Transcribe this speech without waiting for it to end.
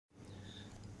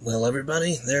Well,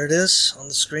 everybody, there it is on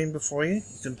the screen before you.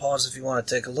 You can pause if you want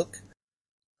to take a look.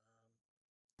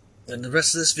 In the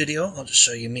rest of this video, I'll just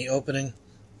show you me opening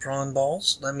prawn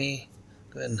balls. Let me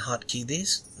go ahead and hotkey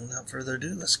these. Without further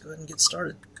ado, let's go ahead and get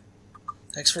started.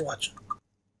 Thanks for watching.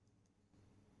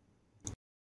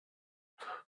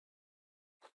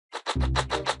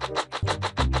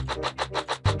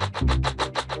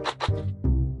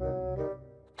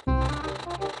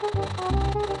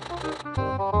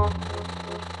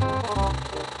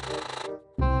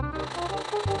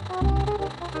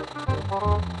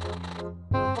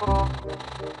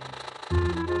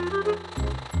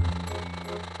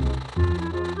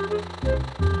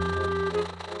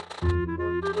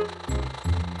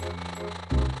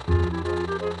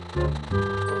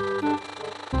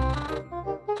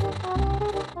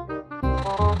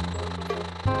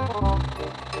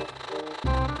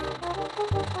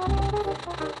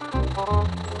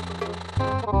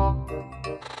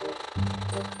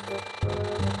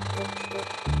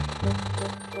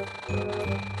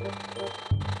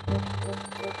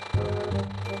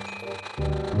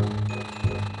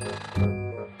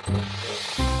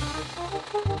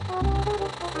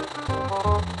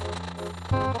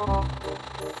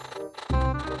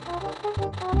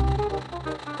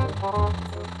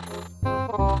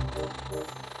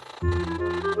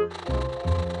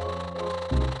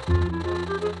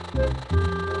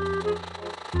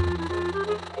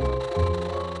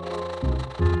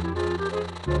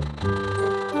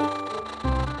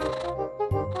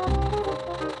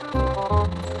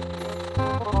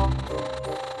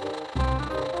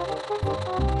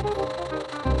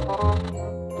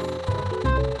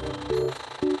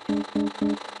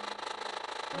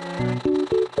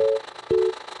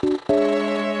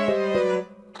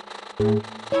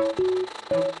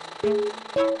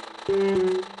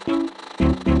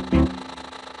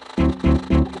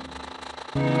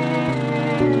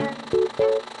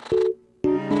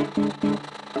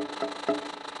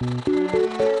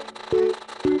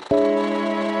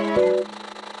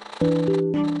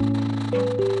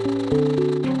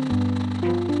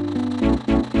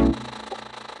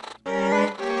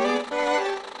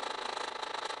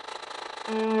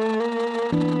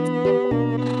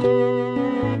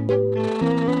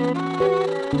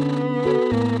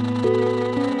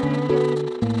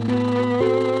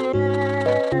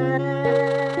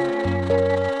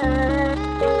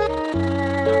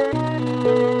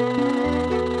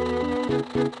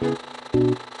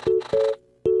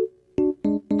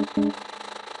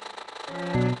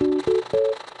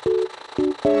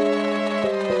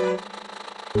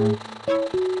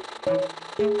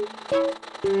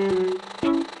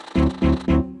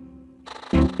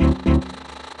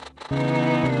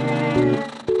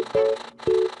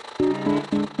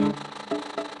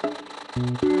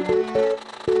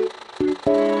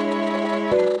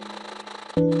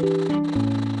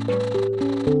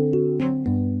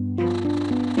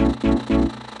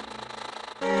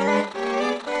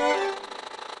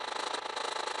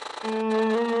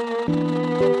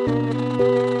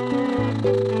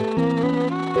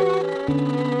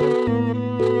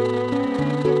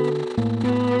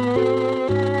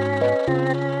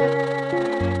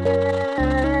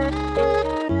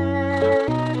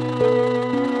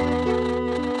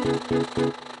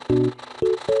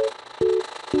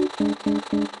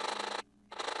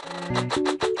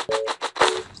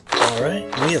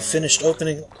 Alright, we have finished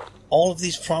opening all of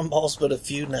these prawn balls but a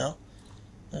few now.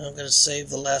 I'm going to save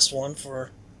the last one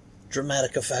for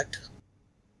dramatic effect.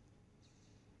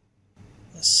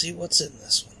 Let's see what's in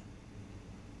this one.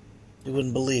 You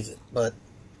wouldn't believe it, but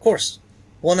of course,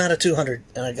 1 out of 200,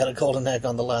 and I got a golden egg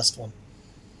on the last one.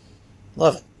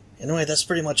 Love it. Anyway, that's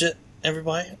pretty much it,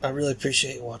 everybody. I really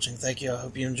appreciate you watching. Thank you. I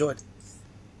hope you enjoyed it.